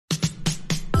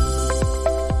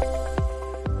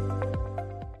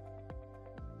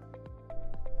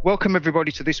Welcome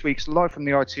everybody to this week's Live from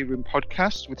the IT Room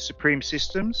podcast with Supreme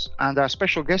Systems and our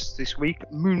special guest this week,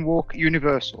 Moonwalk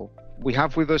Universal. We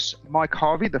have with us Mike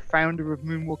Harvey, the founder of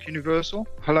Moonwalk Universal.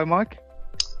 Hello, Mike.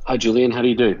 Hi, Julian. How do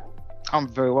you do? I'm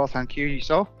very well, thank you.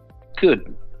 Yourself?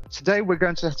 Good. Today we're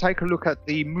going to take a look at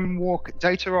the Moonwalk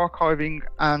data archiving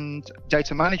and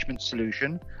data management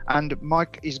solution, and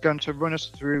Mike is going to run us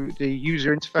through the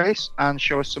user interface and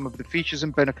show us some of the features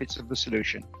and benefits of the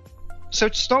solution. So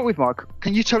to start with, Mike,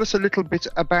 can you tell us a little bit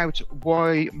about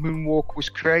why Moonwalk was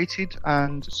created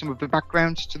and some of the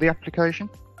background to the application?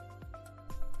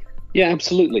 Yeah,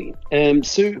 absolutely.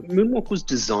 So Moonwalk was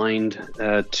designed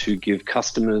to give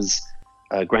customers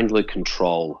granular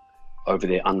control over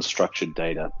their unstructured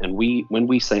data. And when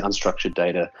we say unstructured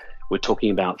data, we're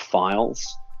talking about files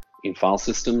in file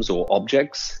systems or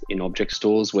objects in object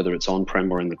stores, whether it's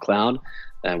on-prem or in the cloud.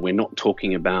 We're not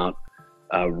talking about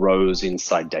rows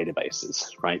inside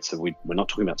databases, right? So we're not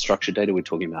talking about structured data, we're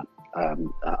talking about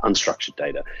unstructured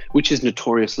data, which is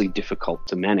notoriously difficult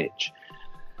to manage.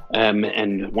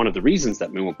 And one of the reasons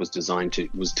that Moonwalk was designed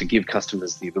was to give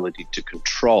customers the ability to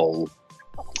control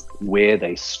where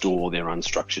they store their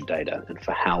unstructured data and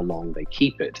for how long they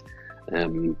keep it.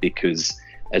 Because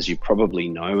as you probably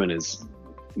know, and as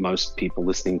most people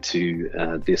listening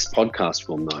to this podcast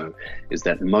will know, is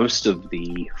that most of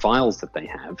the files that they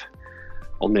have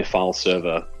on their file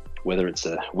server, whether it's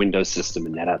a Windows system, a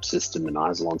NetApp system, an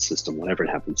Isilon system, whatever it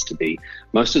happens to be,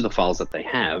 most of the files that they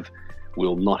have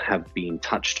will not have been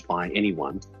touched by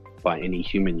anyone, by any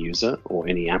human user or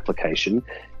any application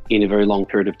in a very long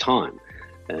period of time.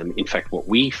 In fact, what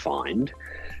we find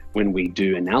when we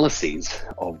do analyses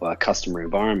of customer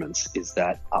environments is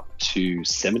that up to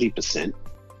 70%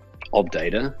 of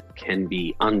data can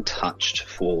be untouched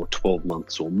for 12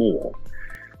 months or more.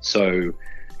 So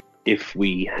if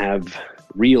we have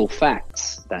real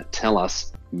facts that tell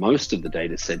us most of the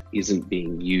data set isn't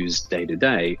being used day to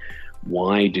day,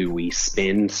 why do we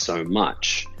spend so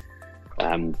much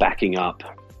backing up,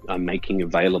 making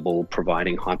available,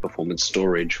 providing high performance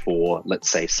storage for,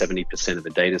 let's say, 70% of the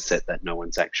data set that no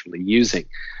one's actually using?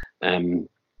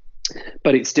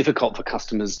 But it's difficult for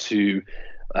customers to,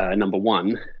 number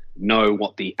one, know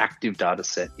what the active data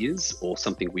set is, or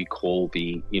something we call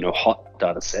the hot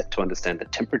data set, to understand the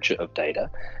temperature of data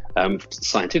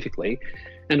scientifically,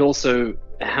 and also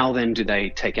how then do they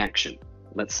take action.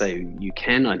 Let's say you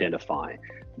can identify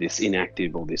this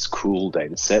inactive or this cool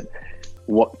data set.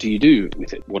 What do you do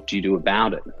with it? What do you do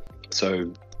about it?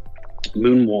 So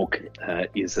Moonwalk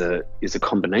is a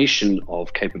combination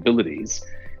of capabilities: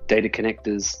 data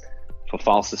connectors for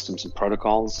file systems and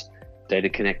protocols, data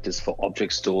connectors for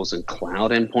object stores and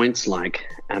cloud endpoints like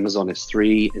Amazon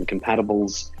S3 and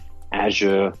compatibles,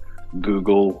 Azure,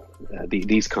 Google,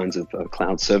 these kinds of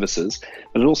cloud services.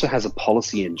 But it also has a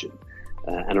policy engine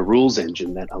and a rules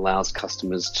engine that allows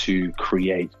customers to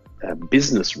create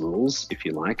business rules, if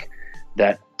you like,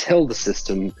 that tell the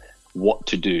system what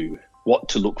to do, what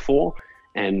to look for,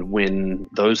 and when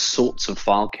those sorts of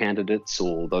file candidates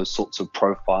or those sorts of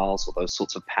profiles or those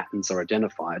sorts of patterns are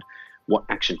identified, what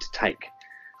action to take.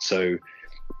 So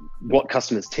what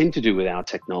customers tend to do with our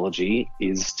technology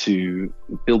is to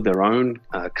build their own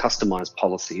customized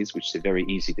policies, which are very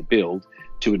easy to build,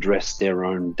 to address their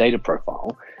own data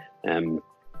profile. And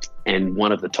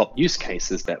one of the top use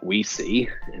cases that we see,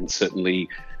 and certainly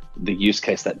the use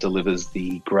case that delivers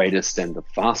the greatest and the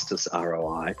fastest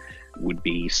ROI, would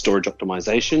be storage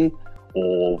optimization,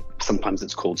 or sometimes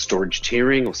it's called storage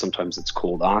tiering, or sometimes it's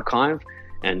called archive.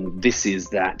 And this is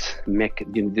that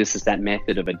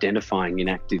method of identifying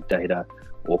inactive data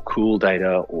or cool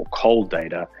data or cold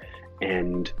data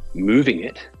and moving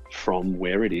it from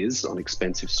where it is on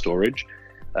expensive storage,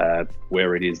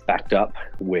 where it is backed up,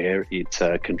 where it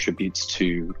contributes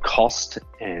to cost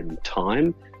and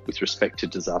time with respect to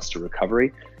disaster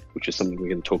recovery, which is something we're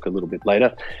going to talk a little bit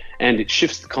later. And it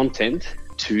shifts the content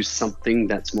to something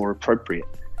that's more appropriate,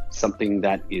 something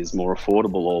that is more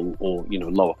affordable or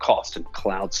lower cost. And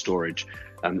cloud storage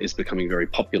is becoming very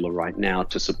popular right now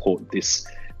to support this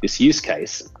use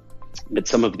case. But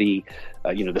some of the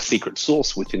the secret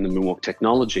sauce within the Moonwalk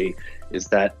technology is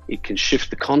that it can shift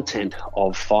the content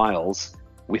of files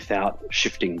without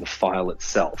shifting the file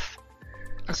itself.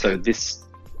 Okay. So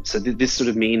this sort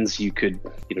of means you could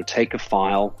take a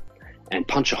file and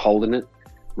punch a hole in it,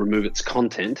 remove its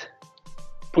content,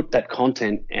 put that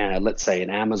content, let's say in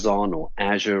Amazon or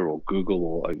Azure or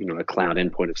Google or a cloud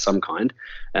endpoint of some kind,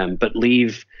 but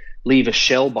leave a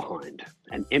shell behind,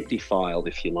 an empty file,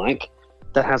 if you like,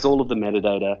 that has all of the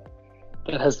metadata,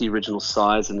 that has the original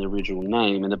size and the original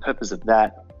name. And the purpose of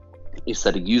that is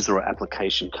that a user or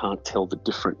application can't tell the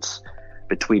difference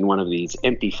between one of these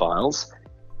empty files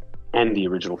and the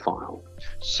original file.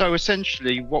 So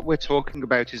essentially what we're talking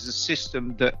about is a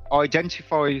system that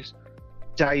identifies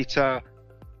data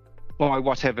by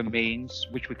whatever means,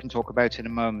 which we can talk about in a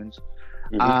moment,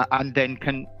 and then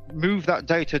can move that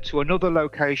data to another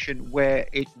location where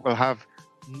it will have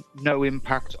no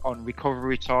impact on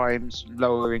recovery times,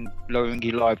 lowering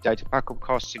your live data backup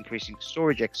costs, increasing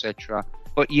storage, etc.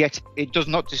 But yet it does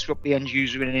not disrupt the end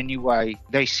user in any way.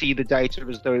 They see the data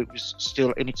as though it was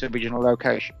still in its original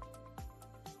location.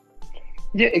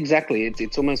 Yeah, exactly.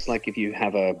 It's almost like if you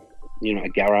have a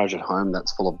garage at home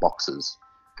that's full of boxes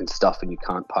and stuff, and you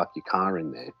can't park your car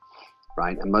in there,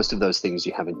 right? And most of those things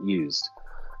you haven't used.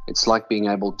 It's like being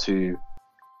able to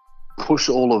push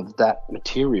all of that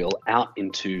material out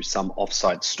into some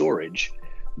offsite storage,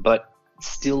 but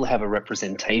still have a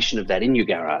representation of that in your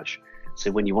garage. So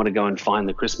when you want to go and find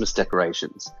the Christmas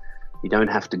decorations, you don't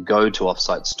have to go to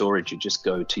offsite storage. You just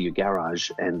go to your garage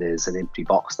and there's an empty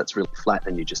box that's really flat,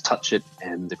 and you just touch it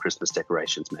and the Christmas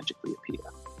decorations magically appear.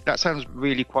 That sounds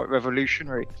really quite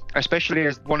revolutionary, especially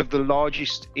as one of the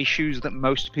largest issues that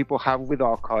most people have with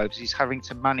archives is having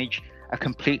to manage a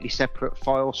completely separate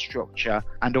file structure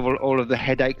and all of the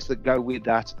headaches that go with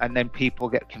that. And then people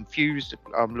get confused.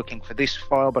 I'm looking for this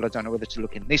file, but I don't know whether to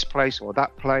look in this place or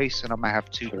that place, and I may have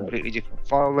two completely different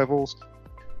file levels.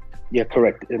 Yeah,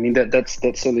 correct. I mean, that's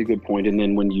certainly a good point. And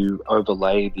then when you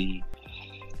overlay the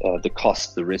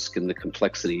cost, the risk, and the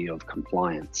complexity of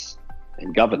compliance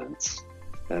and governance,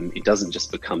 it doesn't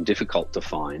just become difficult to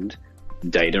find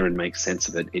data and make sense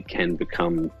of it. It can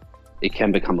become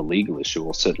a legal issue,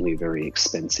 or certainly a very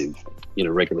expensive,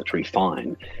 regulatory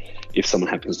fine if someone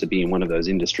happens to be in one of those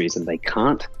industries and they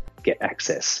can't get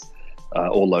access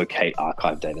or locate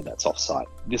archive data that's offsite.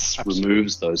 This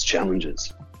removes those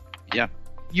challenges. Yeah.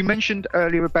 You mentioned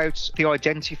earlier about the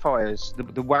identifiers,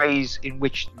 the ways in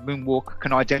which Moonwalk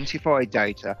can identify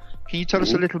data. Can you tell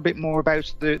us a little bit more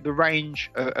about the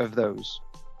range of those?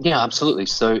 Yeah, absolutely.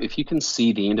 So if you can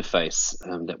see the interface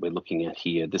that we're looking at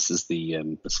here, this is the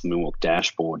Moonwalk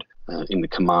dashboard in the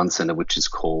command center, which is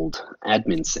called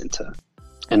Admin Center.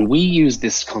 And we use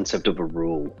this concept of a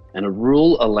rule. And a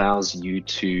rule allows you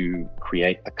to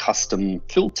create a custom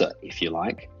filter, if you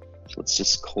like. Let's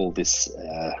just call this,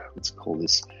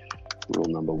 rule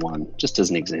number 1, just as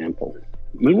an example.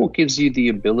 Moonwalk gives you the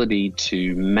ability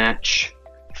to match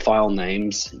file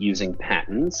names using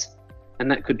patterns, and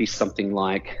that could be something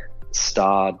like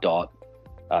star.pdf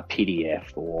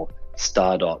or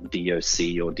star.doc or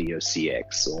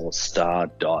docx or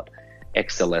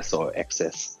star.xls or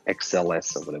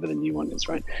xls or whatever the new one is,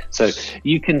 right? So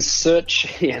you can search,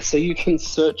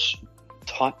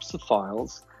 types of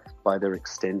files by their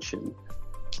extension,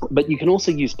 but you can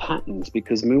also use patterns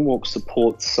because Moonwalk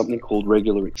supports something called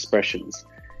regular expressions,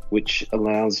 which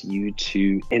allows you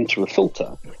to enter a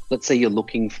filter. Let's say you're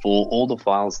looking for all the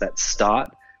files that start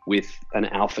with an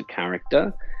alpha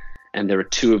character, and there are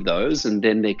 2 of those, and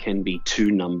then there can be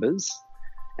 2 numbers,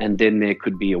 and then there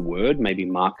could be a word, maybe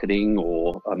marketing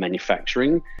or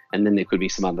manufacturing, and then there could be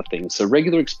some other things. So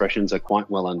regular expressions are quite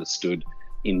well understood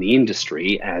in the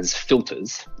industry as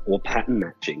filters or pattern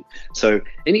matching. So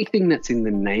anything that's in the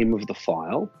name of the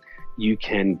file, you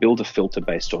can build a filter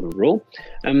based on a rule.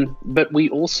 But we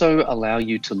also allow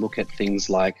you to look at things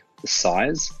like the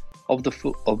size of the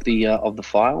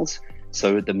files,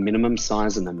 so the minimum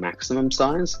size and the maximum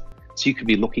size. So you could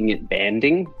be looking at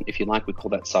banding, if you like. We call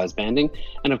that size banding.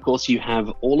 And of course, you have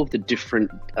all of the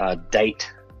different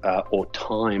date or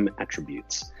time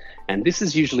attributes. And this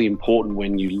is usually important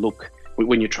when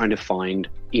you're trying to find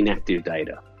inactive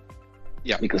data.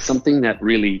 Yeah. Because something that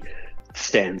really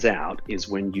stands out is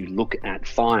when you look at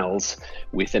files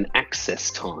with an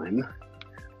access time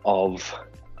of,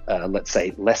 let's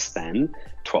say, less than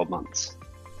 12 months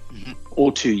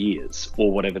or 2 years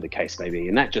or whatever the case may be.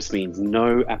 And that just means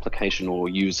no application or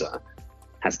user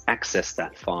has accessed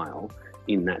that file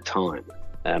in that time.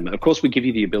 Of course, we give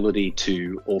you the ability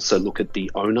to also look at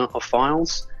the owner of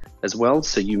files as well.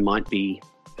 So you might be,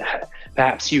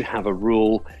 perhaps you have a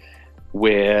rule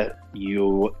where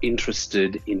you're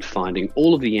interested in finding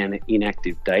all of the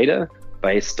inactive data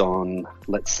based on,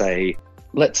 let's say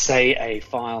a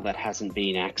file that hasn't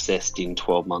been accessed in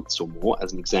 12 months or more,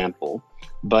 as an example,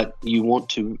 but you want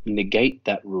to negate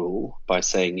that rule by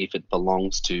saying if it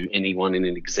belongs to anyone in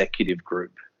an executive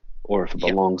group or if it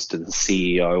belongs to the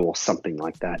CEO or something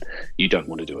like that, you don't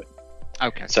want to do it.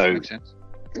 Okay, so makes sense.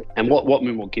 And what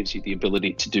Moonwalk gives you the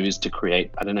ability to do is to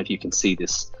create, I don't know if you can see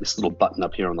this little button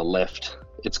up here on the left.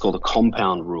 It's called a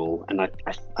compound rule, and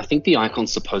I think the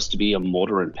icon's supposed to be a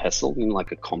mortar and pestle,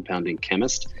 like a compounding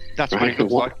chemist. That's right? what it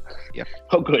looks like. Yeah.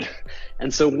 Oh, good.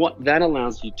 And so what that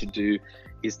allows you to do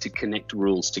is to connect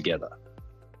rules together.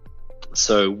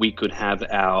 So we could have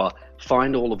our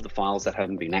find all of the files that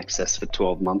haven't been accessed for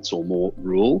 12 months or more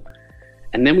rule,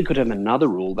 and then we could have another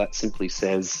rule that simply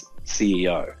says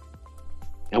CEO,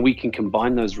 and we can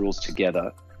combine those rules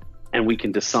together, and we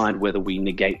can decide whether we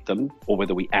negate them or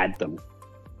whether we add them.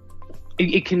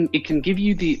 It can give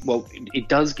you it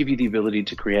does give you the ability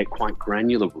to create quite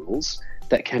granular rules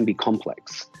that can be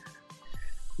complex.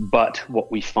 But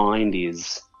what we find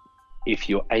is if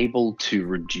you're able to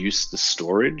reduce the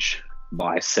storage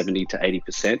by 70 to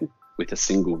 80% with a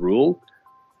single rule,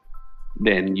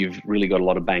 then you've really got a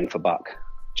lot of bang for buck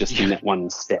just in that one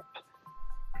step.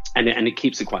 And it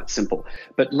keeps it quite simple.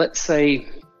 But let's say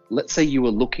you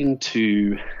were looking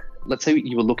to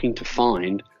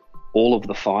find all of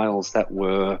the files that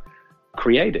were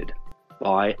created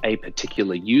by a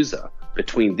particular user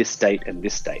between this date and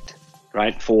this date,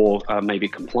 right? For maybe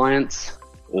compliance,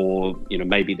 or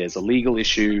maybe there's a legal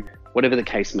issue, whatever the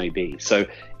case may be. So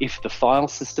if the file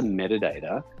system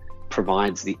metadata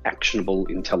provides the actionable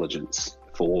intelligence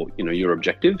for your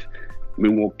objective,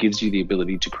 Moonwalk gives you the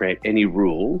ability to create any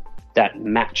rule that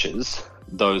matches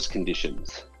those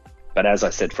conditions. But as I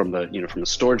said, from a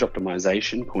storage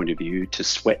optimization point of view, to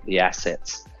sweat the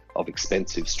assets of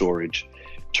expensive storage,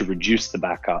 to reduce the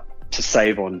backup, to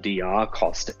save on DR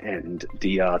cost and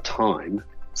DR time,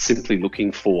 simply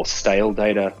looking for stale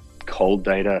data, cold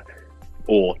data,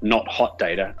 or not hot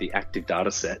data, the active data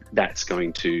set, that's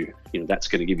going to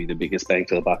give you the biggest bang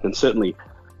for the buck, and certainly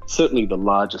the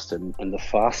largest and the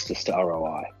fastest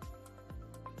ROI.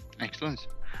 Excellent.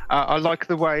 I like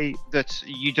the way that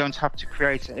you don't have to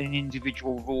create an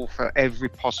individual rule for every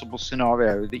possible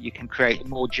scenario, that you can create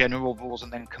more general rules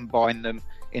and then combine them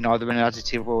in either an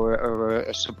additive or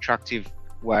a subtractive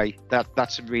way.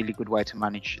 That's a really good way to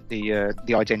manage the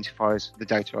identifiers, the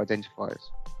data identifiers.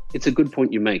 It's a good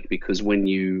point you make, because when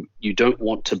you don't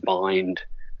want to bind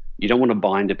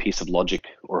a piece of logic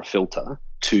or a filter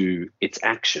to its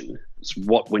action.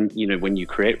 When you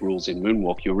create rules in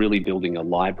Moonwalk, you're really building a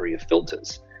library of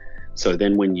filters. So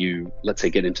then when you, let's say,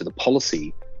 get into the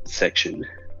policy section,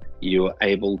 you're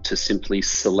able to simply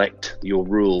select your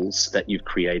rules that you've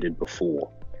created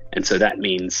before. And so that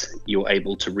means you're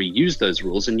able to reuse those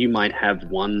rules, and you might have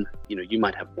one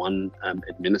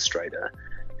administrator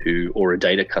or a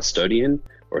data custodian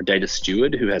or a data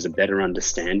steward who has a better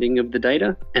understanding of the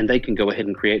data, and they can go ahead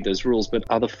and create those rules, but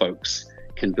other folks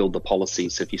can build the policy.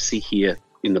 So if you see here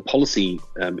in the policy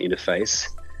interface,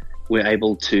 we're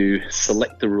able to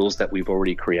select the rules that we've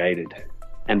already created,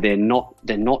 and they're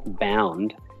not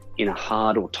bound in a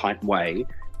hard or tight way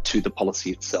to the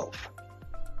policy itself,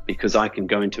 because I can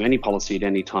go into any policy at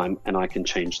any time and I can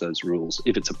change those rules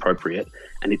if it's appropriate,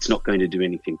 and it's not going to do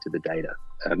anything to the data.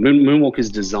 Moonwalk is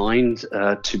designed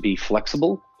to be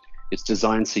flexible. It's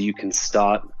designed so you can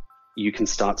start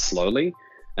slowly.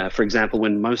 For example,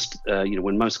 when most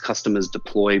customers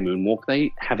deploy Moonwalk,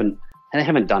 they haven't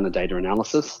done a data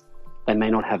analysis. They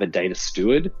may not have a data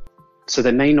steward, so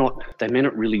they may not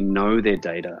really know their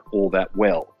data all that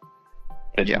well.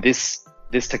 But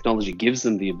this technology gives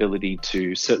them the ability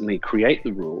to certainly create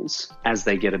the rules as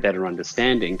they get a better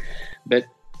understanding, but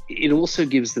it also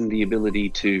gives them the ability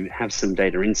to have some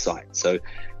data insight. So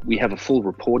we have a full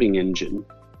reporting engine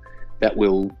that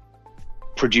will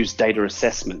produce data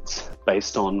assessments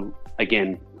based on,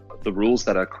 again, the rules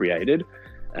that are created.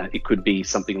 It could be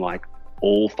something like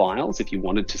all files if you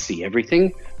wanted to see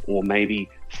everything, or maybe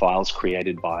files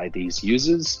created by these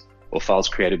users, or files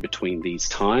created between these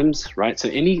times, right? So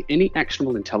any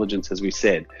actionable intelligence, as we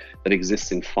said, that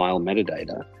exists in file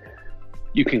metadata,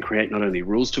 you can create not only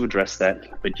rules to address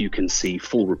that, but you can see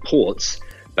full reports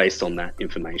based on that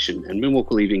information. And Moonwalk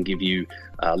will even give you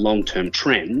long-term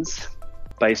trends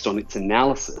based on its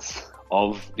analysis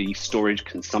of the storage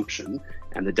consumption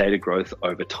and the data growth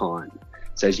over time.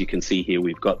 So as you can see here,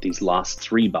 we've got these last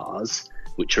 3 bars,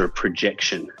 which are a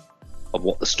projection of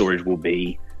what the storage will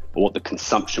be or what the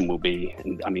consumption will be.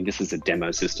 And I mean, this is a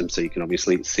demo system, so you can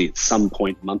obviously see at some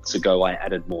point months ago, I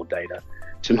added more data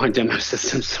to my demo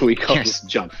system, so we got this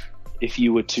jump. If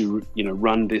you were to,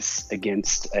 run this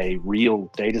against a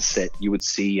real data set, you would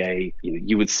see a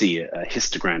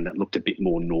histogram that looked a bit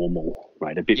more normal,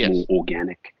 right? A bit more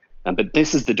organic. But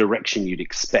this is the direction you'd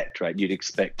expect, right? You'd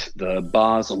expect the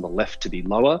bars on the left to be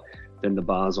lower than the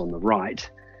bars on the right,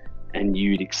 and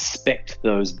you'd expect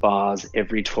those bars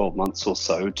every 12 months or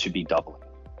so to be doubling.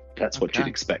 That's what you'd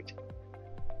expect.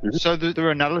 So there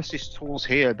are analysis tools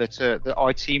here that the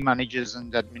IT managers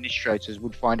and administrators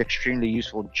would find extremely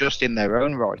useful just in their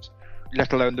own right,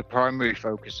 let alone the primary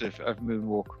focus of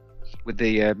Moonwalk with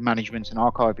the management and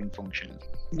archiving functions.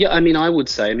 Yeah, I mean, I would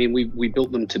say, we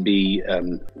built them to be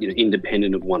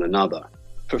independent of one another.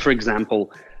 For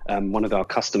example, one of our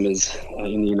customers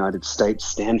in the United States,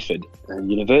 Stanford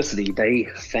University, they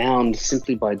found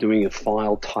simply by doing a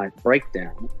file type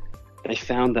breakdown, they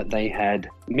found that they had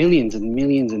millions and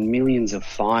millions and millions of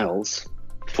files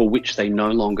for which they no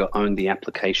longer owned the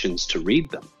applications to read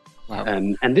them. Wow.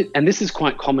 And this is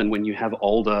quite common when you have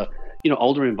older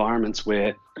environments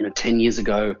where 10 years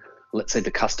ago, let's say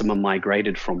the customer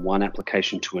migrated from one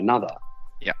application to another,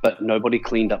 but nobody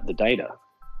cleaned up the data.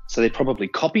 So they probably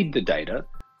copied the data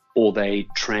or they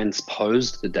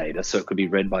transposed the data so it could be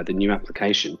read by the new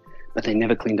application, but they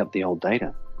never cleaned up the old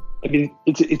data. I mean,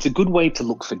 it's a good way to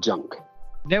look for junk.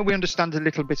 Now we understand a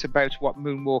little bit about what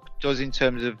Moonwalk does in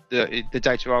terms of the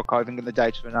data archiving and the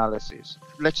data analysis.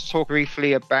 Let's talk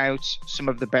briefly about some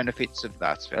of the benefits of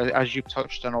that. As you've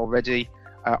touched on already,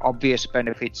 obvious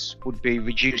benefits would be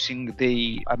reducing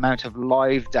the amount of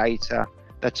live data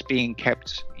that's being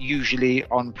kept usually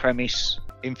on-premise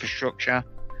infrastructure.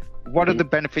 What are the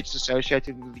benefits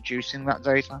associated with reducing that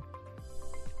data?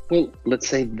 Well, let's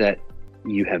say that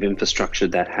you have infrastructure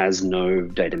that has no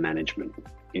data management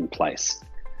in place,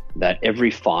 that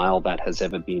every file that has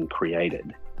ever been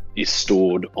created is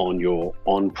stored on your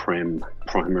on-prem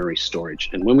primary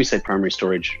storage. And when we say primary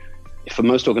storage, for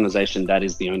most organizations, that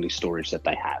is the only storage that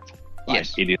they have. Right?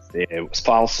 Yes. It is their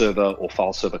file server or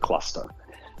file server cluster.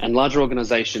 And larger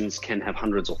organizations can have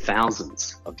hundreds or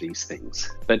thousands of these things.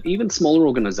 But even smaller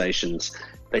organizations,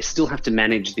 they still have to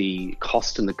manage the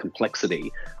cost and the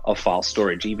complexity of file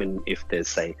storage, even if there's,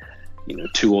 say,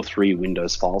 2 or 3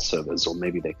 Windows file servers, or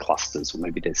maybe they're clusters, or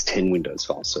maybe there's 10 Windows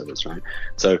file servers, right?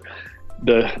 So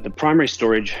the primary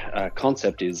storage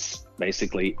concept is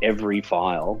basically every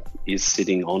file is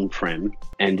sitting on-prem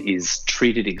and is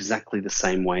treated exactly the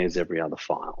same way as every other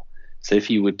file. So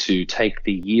if you were to take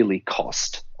the yearly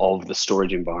cost of the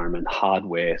storage environment,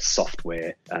 hardware,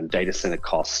 software, data center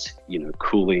cost,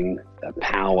 cooling,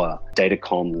 power, data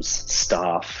comms,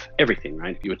 staff, everything,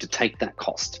 right? If you were to take that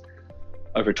cost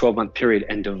over a 12-month period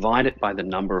and divide it by the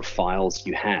number of files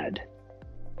you had,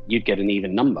 you'd get an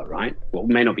even number, right? Well, it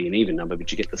may not be an even number,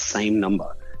 but you get the same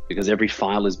number because every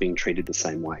file is being treated the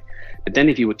same way. But then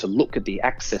if you were to look at the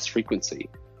access frequency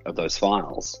of those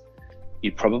files,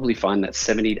 you'd probably find that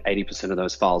 70 to 80% of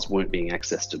those files weren't being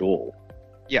accessed at all.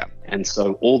 Yeah. And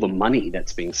so all the money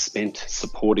that's being spent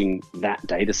supporting that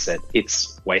data set,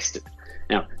 it's wasted.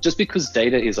 Now, just because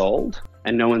data is old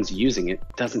and no one's using it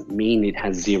doesn't mean it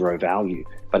has zero value,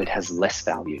 but it has less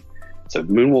value. So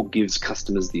Moonwalk gives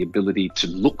customers the ability to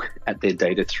look at their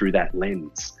data through that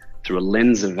lens, through a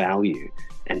lens of value,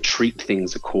 and treat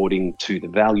things according to the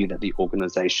value that the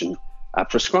organization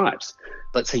prescribes.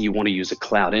 Let's say you want to use a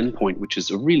cloud endpoint, which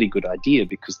is a really good idea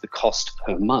because the cost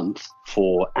per month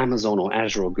for Amazon or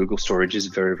Azure or Google storage is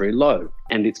very, very low,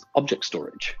 and it's object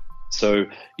storage. So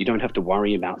you don't have to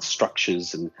worry about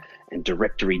structures and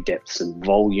directory depths and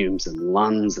volumes and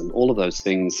LUNs and all of those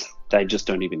things. They just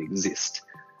don't even exist.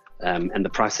 And the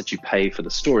price that you pay for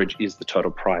the storage is the total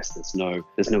price. There's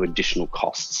no additional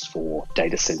costs for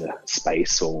data center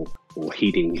space or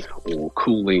heating or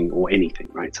cooling or anything,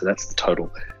 right? So that's the total.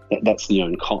 That's the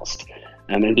own cost.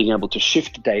 And then being able to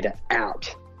shift data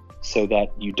out so that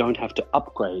you don't have to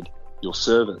upgrade your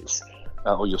servers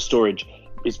or your storage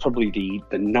is probably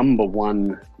the number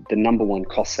one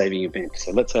cost saving event.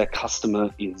 So let's say a customer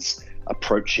is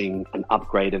approaching an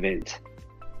upgrade event.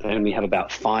 They only have about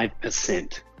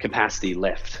 5% capacity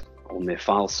left on their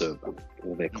file server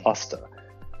or their cluster.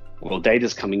 Well,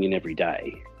 data's coming in every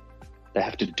day. They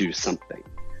have to do something.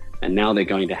 And now they're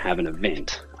going to have an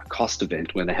event, a cost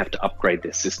event, where they have to upgrade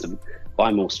their system,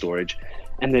 buy more storage.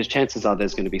 And there's chances are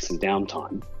there's going to be some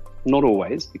downtime. Not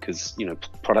always, because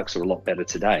products are a lot better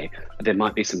today, but there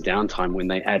might be some downtime when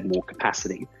they add more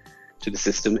capacity to the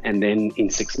system. And then in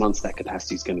 6 months, that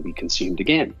capacity is going to be consumed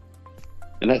again.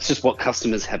 And that's just what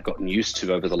customers have gotten used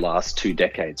to over the last 2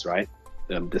 decades, right?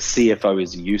 The CFO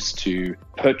is used to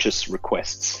purchase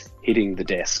requests hitting the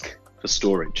desk for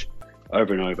storage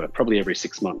over and over, probably every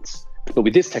 6 months. But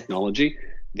with this technology,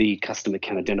 the customer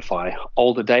can identify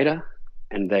older data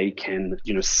and they can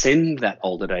send that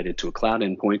older data to a cloud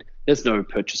endpoint. There's no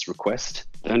purchase request.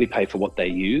 They only pay for what they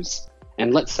use.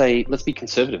 And let's be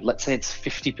conservative. Let's say it's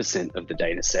 50% of the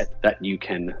data set that you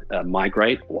can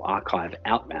migrate or archive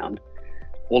outbound.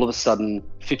 All of a sudden,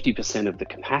 50% of the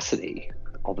capacity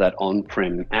of that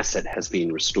on-prem asset has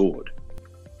been restored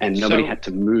and nobody had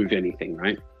to move anything,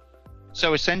 right?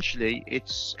 So essentially,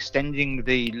 it's extending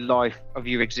the life of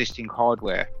your existing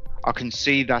hardware. I can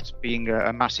see that being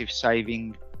a massive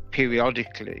saving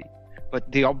periodically,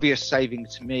 but the obvious saving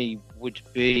to me would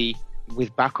be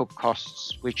with backup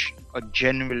costs, which are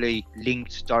generally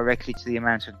linked directly to the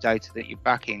amount of data that you're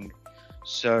backing.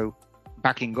 So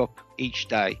backing up each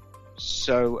day.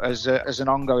 So as an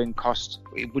ongoing cost,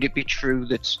 would it be true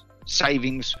that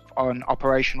savings on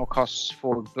operational costs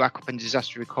for backup and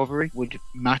disaster recovery would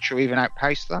match or even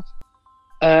outpace that?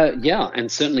 Yeah,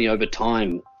 and certainly over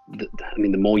time,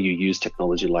 the more you use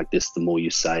technology like this, the more you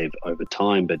save over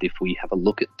time. But if we have a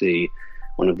look at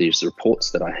one of these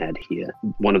reports that I had here,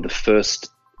 one of the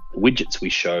first widgets we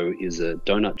show is a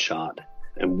donut chart,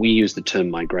 and we use the term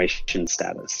migration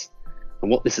status. And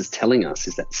what this is telling us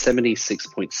is that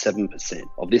 76.7%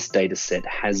 of this data set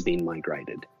has been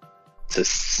migrated.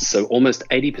 So almost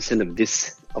 80%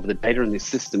 of the data in this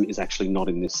system is actually not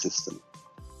in this system.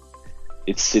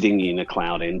 It's sitting in a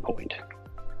cloud endpoint.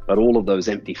 But all of those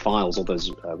empty files, all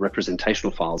those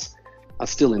representational files are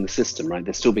still in the system, right?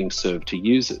 They're still being served to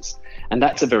users. And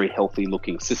that's a very healthy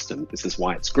looking system. This is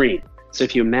why it's green. So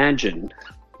if you imagine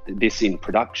this in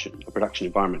production, a production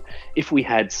environment, if we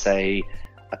had, say,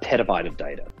 a petabyte of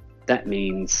data, that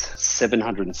means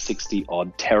 760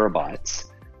 odd terabytes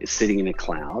is sitting in a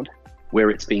cloud where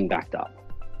it's being backed up.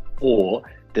 Or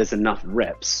there's enough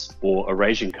reps or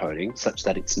erasure encoding such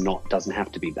that doesn't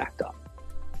have to be backed up.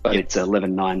 But it's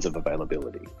 11 nines of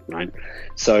availability, right?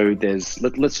 So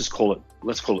let's call it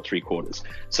 3/4.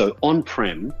 So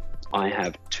on-prem, I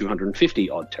have 250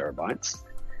 odd terabytes,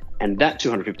 and that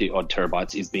 250 odd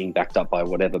terabytes is being backed up by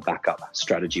whatever backup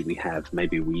strategy we have.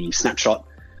 Maybe we snapshot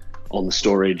on the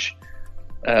storage,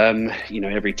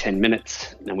 every 10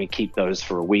 minutes, and we keep those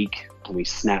for a week, and we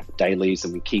snap dailies,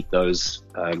 and we keep those,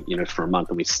 for a month,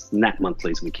 and we snap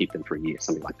monthlies, and we keep them for a year,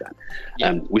 something like that.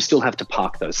 Yeah. We still have to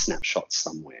park those snapshots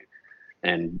somewhere.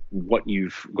 And what you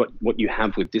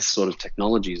have with this sort of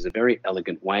technology is a very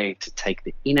elegant way to take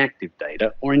the inactive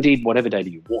data, or indeed whatever data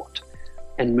you want,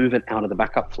 and move it out of the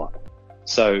backup flow.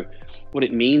 So what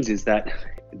it means is that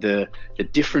the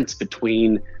difference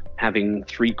between having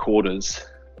 3/4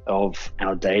 of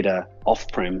our data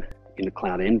off-prem in a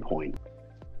cloud endpoint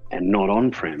and not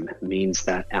on-prem means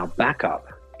that our backup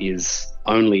is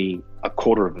only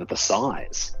 1/4 of the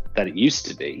size that it used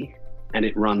to be, and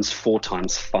it runs 4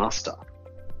 times faster.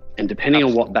 And depending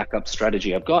on what backup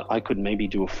strategy I've got, I could maybe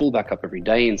do a full backup every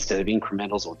day instead of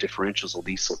incrementals or differentials or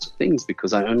these sorts of things,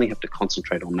 because I only have to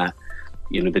concentrate on that,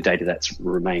 the data that's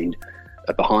remained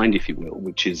behind, if you will,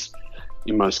 which is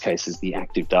in most cases the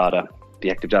active data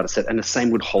set. And the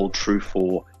same would hold true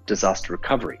for disaster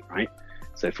recovery, right?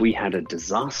 So if we had a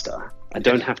disaster, I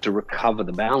don't have to recover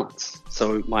the balance.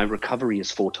 So my recovery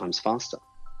is 4 times faster.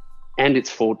 And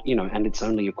it's and it's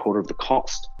only 1/4 of the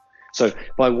cost. So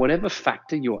by whatever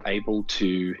factor you're able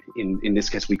to, in this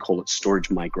case, we call it storage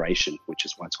migration, which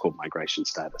is why it's called migration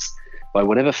status. By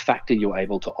whatever factor you're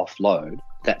able to offload,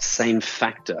 that same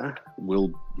factor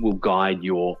will guide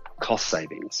your cost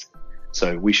savings.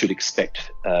 So we should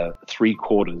expect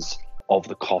 3/4 of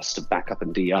the cost of backup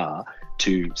and DR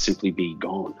to simply be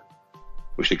gone.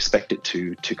 We should expect it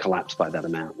to collapse by that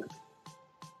amount.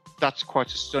 That's quite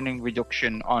a stunning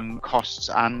reduction on costs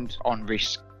and on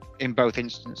risk in both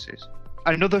instances.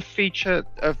 Another feature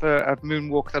of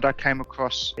Moonwalk that I came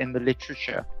across in the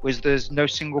literature was there's no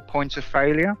single point of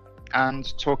failure,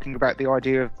 and talking about the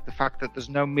idea of the fact that there's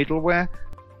no middleware.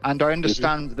 And I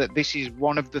understand that this is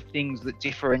one of the things that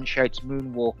differentiates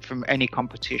Moonwalk from any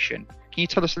competition. Can you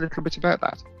tell us a little bit about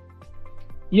that?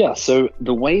 Yeah, so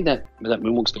the way that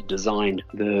Moonwalk's been designed,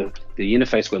 the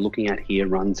interface we're looking at here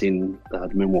runs in the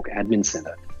Moonwalk Admin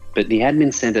Center. But the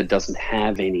Admin Center doesn't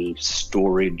have any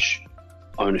storage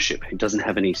ownership. It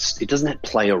doesn't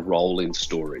play a role in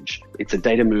storage. It's a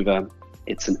data mover,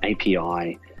 it's an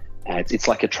API, it's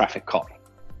like a traffic cop,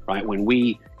 right? When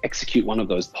we execute one of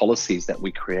those policies that we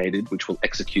created, which will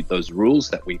execute those rules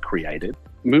that we created,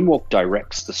 Moonwalk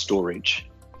directs the storage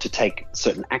to take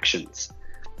certain actions.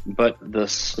 But the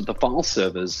file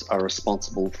servers are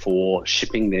responsible for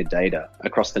shipping their data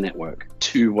across the network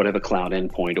to whatever cloud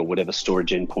endpoint or whatever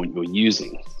storage endpoint you're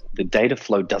using. The data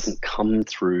flow doesn't come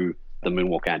through the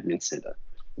Moonwalk Admin Center.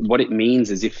 What it means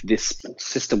is if this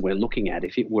system we're looking at,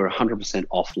 if it were 100%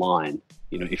 offline,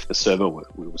 if the server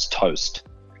was toast,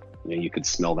 you could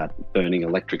smell that burning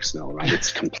electric smell, right?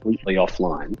 It's completely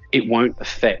offline. It won't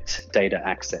affect data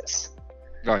access.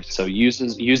 Right. So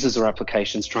users or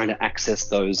applications trying to access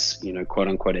those, quote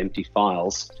unquote empty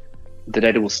files, the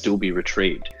data will still be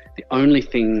retrieved. The only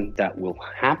thing that will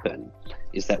happen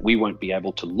is that we won't be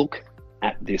able to look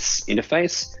at this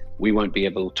interface we won't be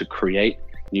able to create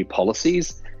new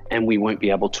policies, and we won't be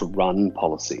able to run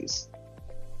policies.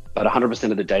 But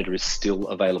 100% of the data is still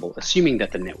available, assuming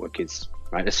that the network is,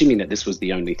 right? Assuming that this was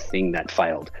the only thing that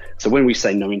failed. So when we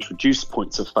say no introduced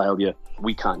points of failure,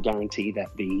 we can't guarantee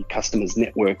that the customer's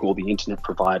network or the internet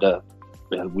provider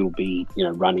will be,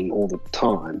 running all the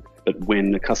time. But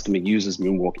when the customer uses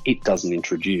Moonwalk, it doesn't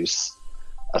introduce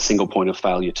a single point of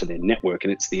failure to their network.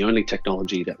 And it's the only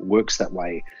technology that works that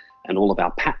way. And all of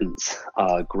our patents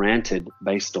are granted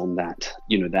based on that,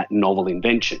 that novel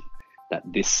invention, that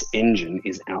this engine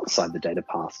is outside the data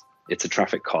path. It's a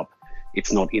traffic cop.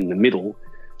 It's not in the middle,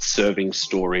 serving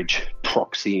storage,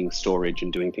 proxying storage,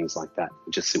 and doing things like that.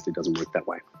 It just simply doesn't work that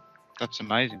way. That's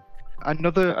amazing.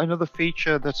 Another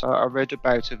feature that I read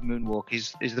about of Moonwalk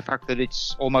is the fact that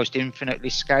it's almost infinitely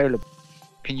scalable.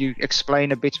 Can you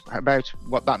explain a bit about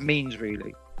what that means,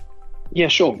 really? Yeah,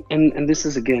 sure. And this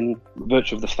is, again,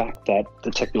 virtue of the fact that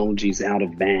the technology is out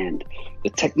of band. The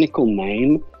technical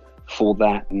name for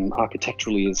that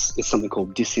architecturally is something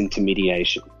called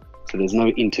disintermediation. So there's no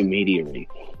intermediary.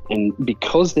 And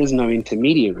because there's no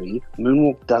intermediary,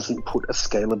 Moonwalk doesn't put a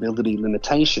scalability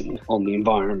limitation on the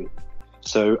environment.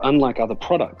 So unlike other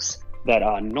products that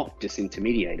are not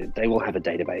disintermediated, they will have a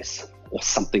database or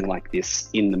something like this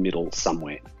in the middle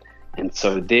somewhere. And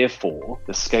so therefore,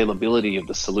 the scalability of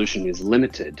the solution is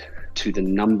limited to the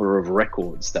number of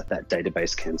records that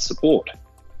database can support.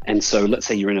 And so let's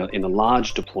say you're in a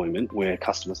large deployment where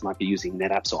customers might be using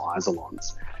NetApps or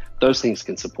Isolons. Those things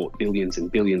can support billions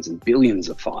and billions and billions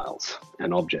of files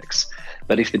and objects.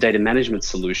 But if the data management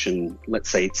solution, let's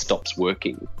say it stops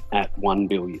working at 1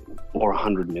 billion or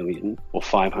 100 million or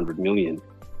 500 million,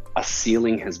 a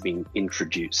ceiling has been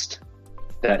introduced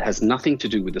that has nothing to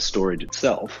do with the storage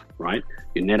itself, right?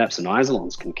 Your NetApps and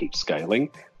Isolons can keep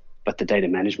scaling, but the data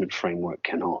management framework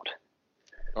cannot.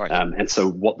 Right. And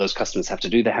so what those customers have to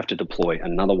do, they have to deploy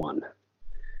another one,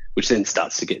 which then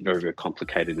starts to get very, very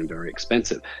complicated and very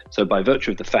expensive. So by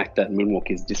virtue of the fact that Moonwalk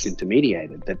is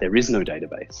disintermediated, that there is no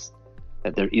database,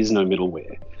 that there is no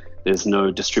middleware, there's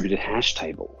no distributed hash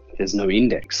table, there's no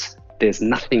index, there's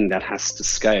nothing that has to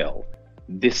scale.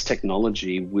 This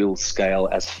technology will scale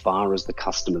as far as the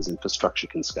customer's infrastructure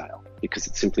can scale because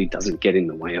it simply doesn't get in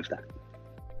the way of that.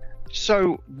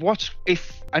 So what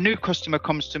if a new customer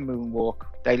comes to Moonwalk,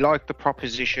 they like the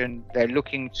proposition, they're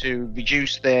looking to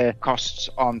reduce their costs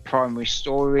on primary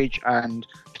storage and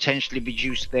potentially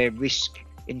reduce their risk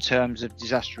in terms of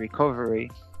disaster recovery?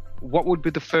 What would be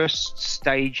the first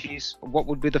stages? What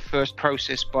would be the first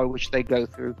process by which they go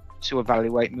through to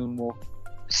evaluate Moonwalk?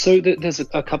 So there's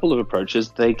a couple of approaches.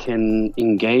 They can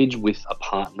engage with a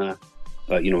partner,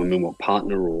 a Moonwalk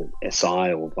partner or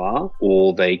SI or VAR,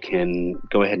 or they can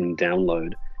go ahead and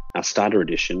download our starter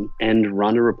edition and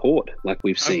run a report like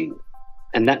we've seen.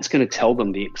 And that's going to tell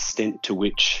them the extent to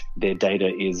which their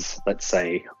data is, let's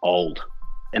say, old.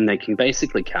 And they can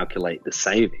basically calculate the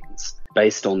savings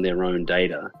based on their own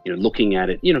data, looking at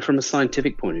it, from a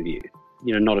scientific point of view.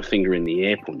 Not a finger in the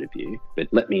air point of view, but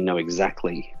let me know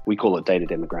exactly, we call it data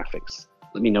demographics.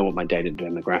 Let me know what my data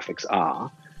demographics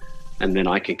are, and then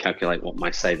I can calculate what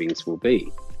my savings will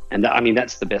be. And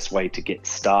that's the best way to get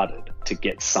started, to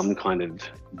get some kind of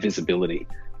visibility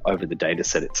over the data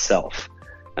set itself.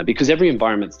 Because every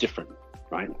environment's different,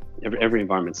 right? Every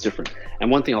environment's different.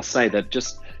 And one thing I'll say that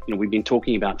we've been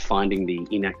talking about finding the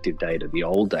inactive data, the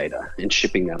old data, and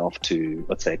shipping that off to,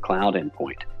 let's say, a cloud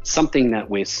endpoint. Something that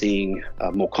we're seeing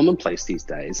more commonplace these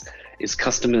days is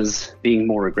customers being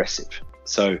more aggressive.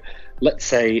 So let's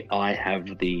say I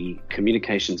have the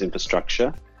communications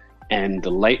infrastructure and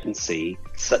the latency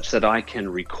such that I can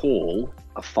recall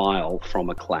a file from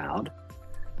a cloud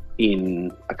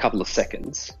in a couple of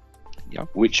seconds,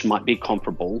 which might be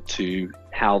comparable to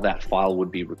how that file would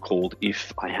be recalled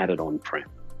if I had it on-prem.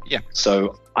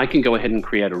 So I can go ahead and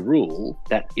create a rule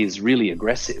that is really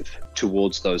aggressive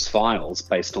towards those files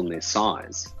based on their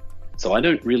size. So I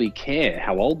don't really care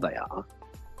how old they are.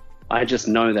 I just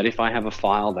know that if I have a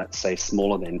file that's, say,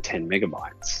 smaller than 10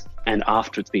 megabytes, and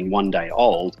after it's been 1 day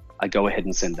old, I go ahead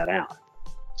and send that out.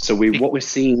 So what we're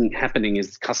seeing happening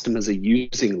is customers are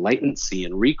using latency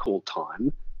and recall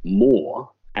time more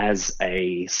as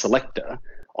a selector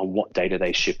on what data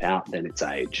they ship out than its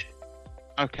age.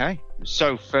 Okay,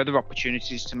 so further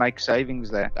opportunities to make savings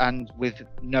there and with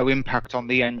no impact on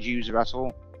the end user at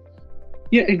all.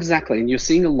 Yeah, exactly. And you're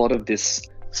seeing a lot of this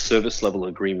service level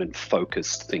agreement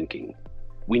focused thinking.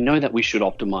 We know that we should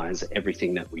optimize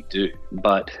everything that we do,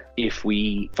 but if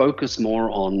we focus more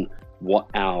on what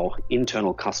our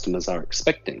internal customers are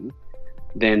expecting,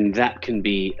 then that can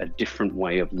be a different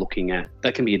way of looking at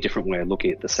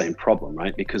the same problem,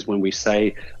 right? Because when we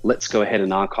say, let's go ahead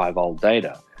and archive old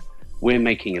data, we're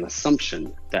making an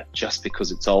assumption that just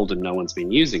because it's old and no one's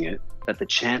been using it, that the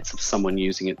chance of someone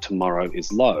using it tomorrow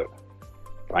is low,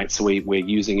 right? So we're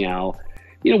using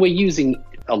we're using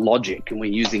a logic and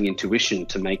we're using intuition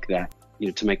to make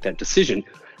that decision.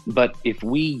 But if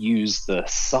we use the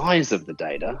size of the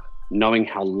data, knowing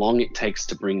how long it takes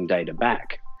to bring data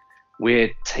back,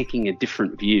 we're taking a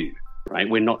different view, right?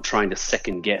 We're not trying to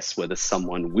second guess whether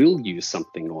someone will use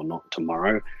something or not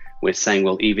tomorrow. We're saying,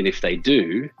 well, even if they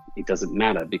do, it doesn't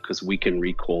matter because we can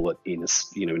recall it in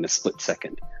a split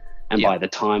second. And by the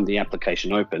time the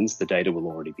application opens, the data will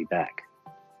already be back.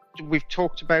 We've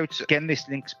talked about, again, this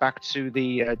links back to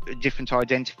the different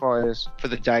identifiers for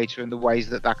the data and the ways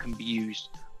that can be used.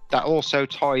 That also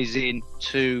ties in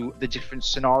to the different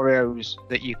scenarios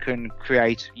that you can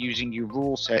create using your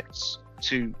rule sets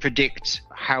to predict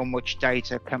how much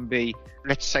data can be,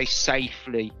 let's say,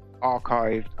 safely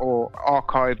archived or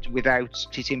archived without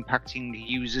it impacting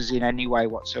users in any way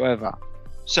whatsoever.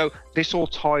 So this all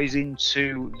ties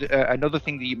into another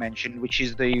thing that you mentioned, which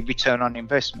is the return on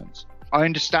investment. I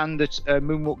understand that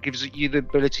Moonwalk gives you the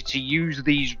ability to use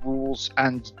these rules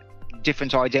and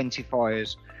different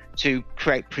identifiers to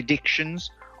create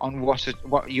predictions on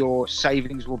what your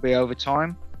savings will be over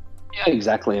time. Yeah,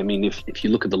 exactly. I mean, if you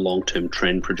look at the long-term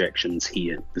trend projections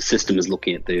here, the system is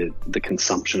looking at the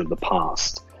consumption of the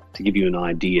past to give you an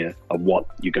idea of what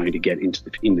you're going to get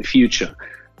in the future.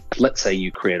 Let's say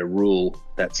you create a rule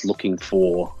that's looking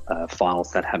for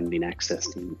files that haven't been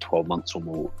accessed in 12 months or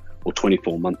more, or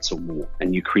 24 months or more,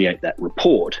 and you create that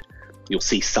report. You'll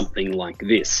see something like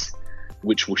this,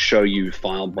 which will show you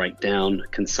file breakdown,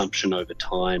 consumption over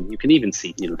time. You can even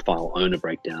see, file owner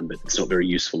breakdown, but it's not very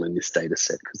useful in this data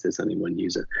set because there's only one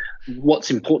user. What's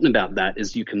important about that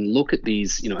is you can look at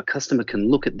these, a customer can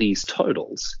look at these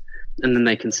totals, and then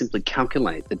they can simply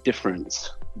calculate the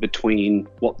difference between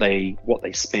what they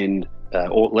spend,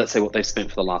 or let's say what they spent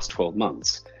for the last 12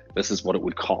 months versus what it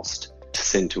would cost to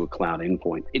send to a cloud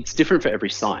endpoint. It's different for every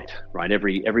site, right?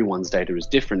 Everyone's data is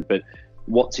different, but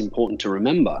what's important to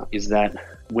remember is that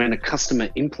when a customer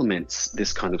implements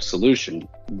this kind of solution,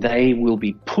 they will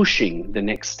be pushing the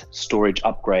next storage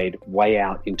upgrade way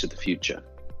out into the future.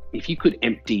 If you could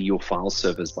empty your file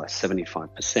servers by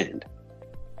 75%,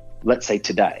 let's say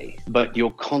today, but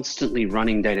you're constantly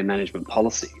running data management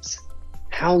policies,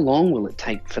 how long will it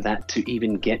take for that to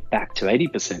even get back to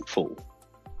 80% full?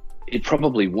 It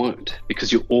probably won't,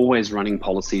 because you're always running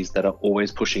policies that are always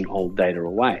pushing old data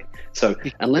away. So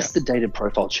unless the data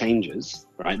profile changes,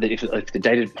 right? If the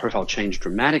data profile changed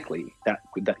dramatically, that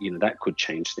could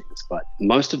change things. But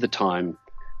most of the time,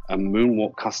 a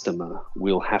Moonwalk customer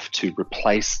will have to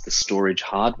replace the storage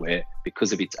hardware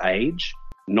because of its age,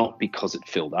 not because it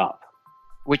filled up.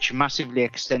 Which massively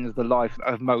extends the life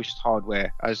of most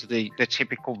hardware, as the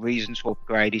typical reason to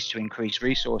upgrade is to increase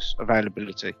resource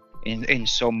availability in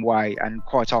some way, and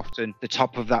quite often the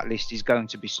top of that list is going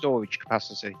to be storage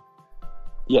capacity.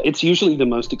 Yeah, it's usually the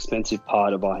most expensive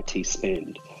part of IT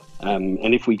spend.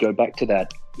 And if we go back to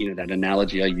that, that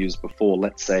analogy I used before,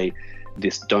 let's say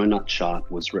this donut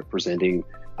chart was representing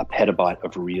a petabyte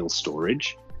of real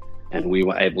storage, and we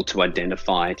were able to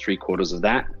identify 3/4 of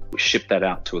that. We shipped that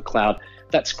out to a cloud.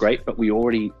 That's great, but we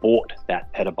already bought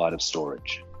that petabyte of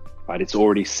storage, right? It's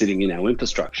already sitting in our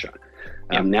infrastructure.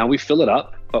 Now we fill it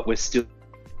up, but we're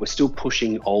still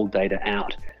pushing old data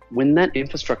out. When that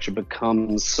infrastructure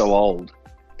becomes so old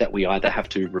that we either have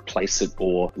to replace it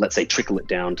or, let's say, trickle it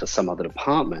down to some other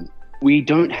department, we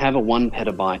don't have a 1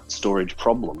 petabyte storage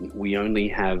problem. We only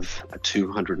have a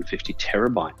 250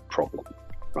 terabyte problem,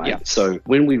 right? Yeah. So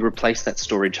when we replace that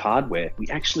storage hardware, we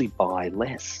actually buy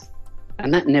less.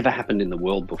 And that never happened in the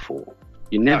world before.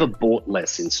 You never bought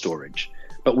less in storage,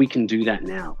 but we can do that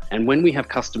now. And when we have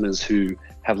customers who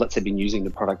have, let's say, been using the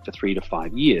product for 3 to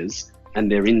 5 years,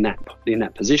 and they're in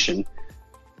that position,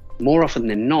 more often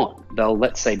than not, they'll,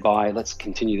 let's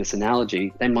continue this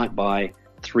analogy, they might buy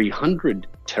 300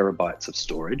 terabytes of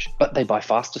storage, but they buy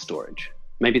faster storage.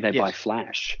 Maybe they buy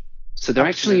flash. So they're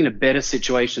actually in a better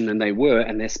situation than they were,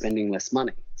 and they're spending less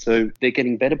money. So they're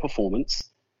getting better performance.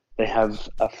 They have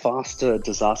a faster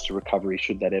disaster recovery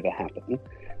should that ever happen,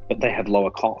 but they have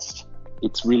lower cost.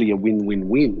 It's really a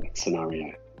win-win-win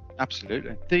scenario.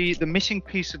 Absolutely. The missing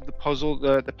piece of the puzzle,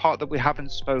 the part that we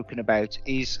haven't spoken about,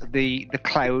 is the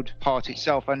cloud part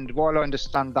itself. And while I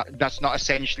understand that that's not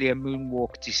essentially a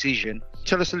Moonwalk decision,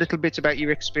 tell us a little bit about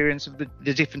your experience of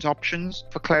the different options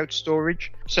for cloud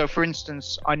storage. So, for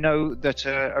instance, I know that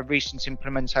a recent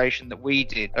implementation that we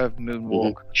did of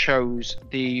Moonwalk chose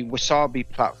the Wasabi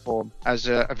platform as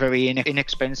a very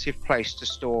inexpensive place to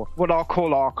store what I'll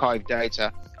call archive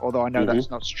data, although I know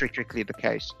that's not strictly the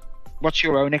case. What's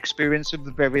your own experience of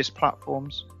the various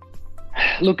platforms?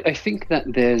 Look, I think that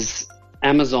there's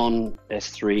Amazon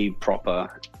S3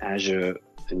 proper, Azure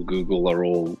and Google are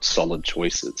all solid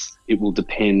choices. It will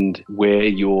depend where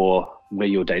your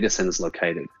data center is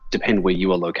located, depend where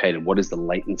you are located. What is the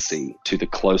latency to the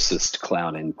closest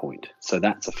cloud endpoint? So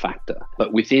that's a factor.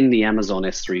 But within the Amazon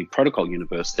S3 protocol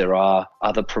universe, there are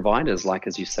other providers like,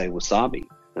 as you say, Wasabi.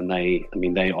 And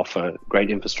they offer great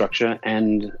infrastructure,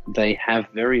 and they have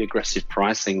very aggressive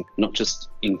pricing, not just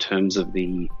in terms of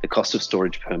the cost of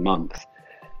storage per month,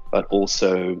 but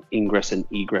also ingress and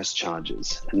egress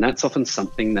charges. And that's often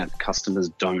something that customers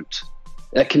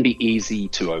that can be easy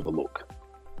to overlook.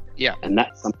 Yeah. And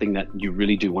that's something that you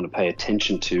really do want to pay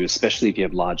attention to, especially if you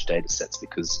have large data sets,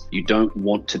 because you don't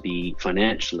want to be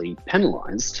financially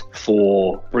penalized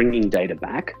for bringing data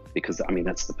back, because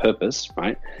that's the purpose,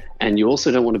 right? And you also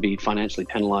don't want to be financially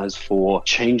penalized for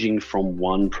changing from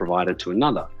one provider to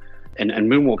another. And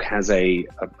Moonwalk has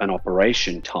an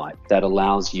operation type that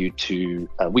allows you to,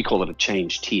 we call it a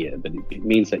change tier, but it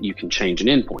means that you can change an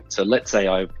endpoint. So let's say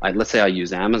I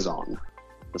use Amazon.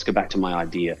 Let's go back to my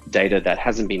idea, data that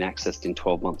hasn't been accessed in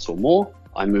 12 months or more.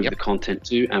 I move the content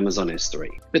to Amazon S3.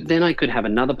 But then I could have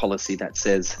another policy that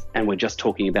says, and we're just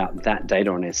talking about that data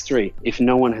on S3, if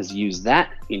no one has used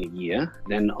that in a year,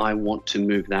 then I want to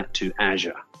move that to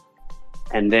Azure.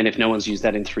 And then if no one's used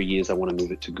that in 3 years, I want to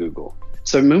move it to Google.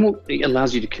 So Moonwalk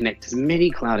allows you to connect as many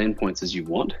cloud endpoints as you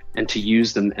want and to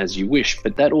use them as you wish.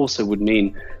 But that also would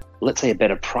mean, let's say a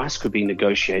better price could be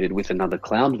negotiated with another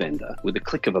cloud vendor. With a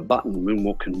click of a button,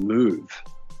 Moonwalk can move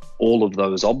all of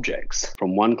those objects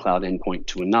from one cloud endpoint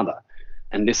to another.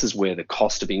 And this is where the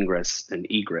cost of ingress and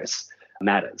egress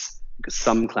matters, because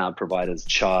some cloud providers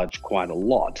charge quite a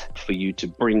lot for you to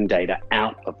bring data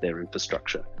out of their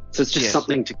infrastructure. So it's just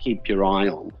something to keep your eye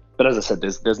on. But as I said,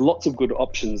 there's lots of good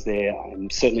options there.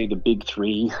 Certainly the big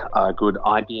three are good.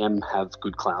 IBM have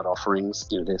good cloud offerings.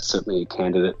 They're certainly a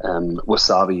candidate.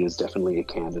 Wasabi is definitely a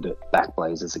candidate.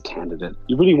 Backblaze is a candidate.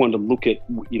 You really want to look at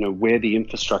where the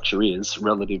infrastructure is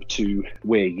relative to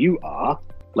where you are.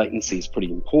 Latency is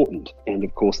pretty important. And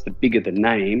of course, the bigger the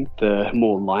name, the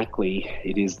more likely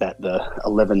it is that the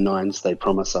 11 nines they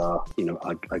promise are going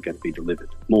to be delivered.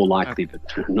 More likely, but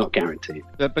not guaranteed.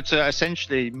 But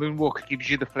essentially, Moonwalk gives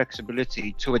you the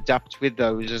flexibility to adapt with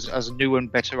those as new and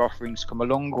better offerings come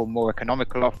along, or more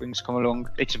economical offerings come along.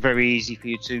 It's very easy for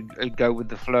you to go with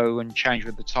the flow and change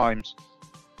with the times.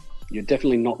 You're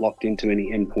definitely not locked into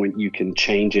any endpoint. You can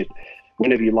change it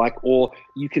whenever you like, or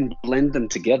you can blend them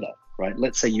together. Right?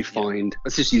 Let's say you find,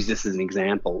 let's just use this as an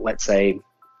example. Let's say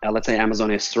Amazon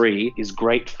S3 is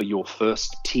great for your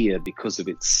first tier because of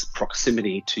its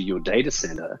proximity to your data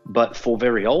center. But for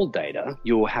very old data,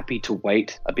 you're happy to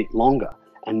wait a bit longer.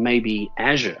 And maybe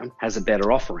Azure has a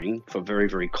better offering for very,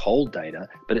 very cold data,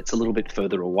 but it's a little bit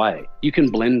further away. You can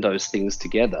blend those things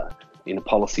together in a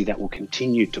policy that will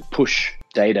continue to push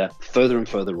data further and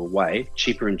further away,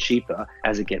 cheaper and cheaper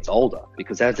as it gets older.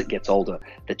 Because as it gets older,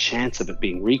 the chance of it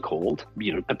being recalled,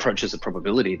 approaches a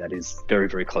probability that is very,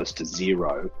 very close to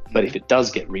zero. But if it does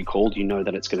get recalled, you know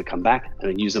that it's going to come back,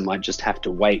 and a user might just have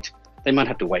to wait. They might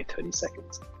have to wait 30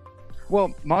 seconds.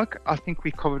 Well, Mike, I think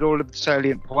we covered all of the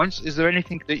salient points. Is there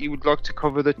anything that you would like to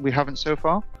cover that we haven't so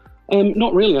far?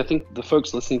 Not really. I think the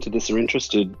folks listening to this are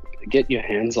interested. Get your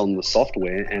hands on the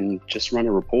software and just run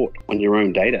a report on your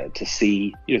own data to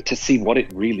see what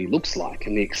it really looks like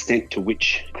and the extent to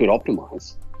which it could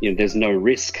optimize. There's no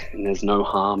risk and there's no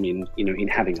harm in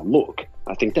having a look.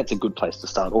 I think that's a good place to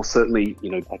start. Or certainly,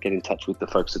 I get in touch with the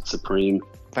folks at Supreme.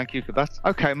 Thank you for that.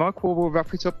 Okay, Mike, well, we'll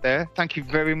wrap it up there. Thank you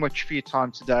very much for your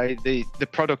time today. The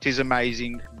product is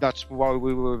amazing. That's why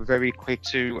we were very quick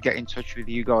to get in touch with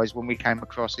you guys when we came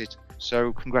across it.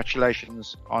 So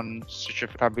congratulations on such a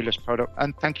fabulous product.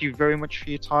 And thank you very much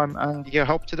for your time and your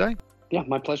help today. Yeah,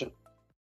 my pleasure.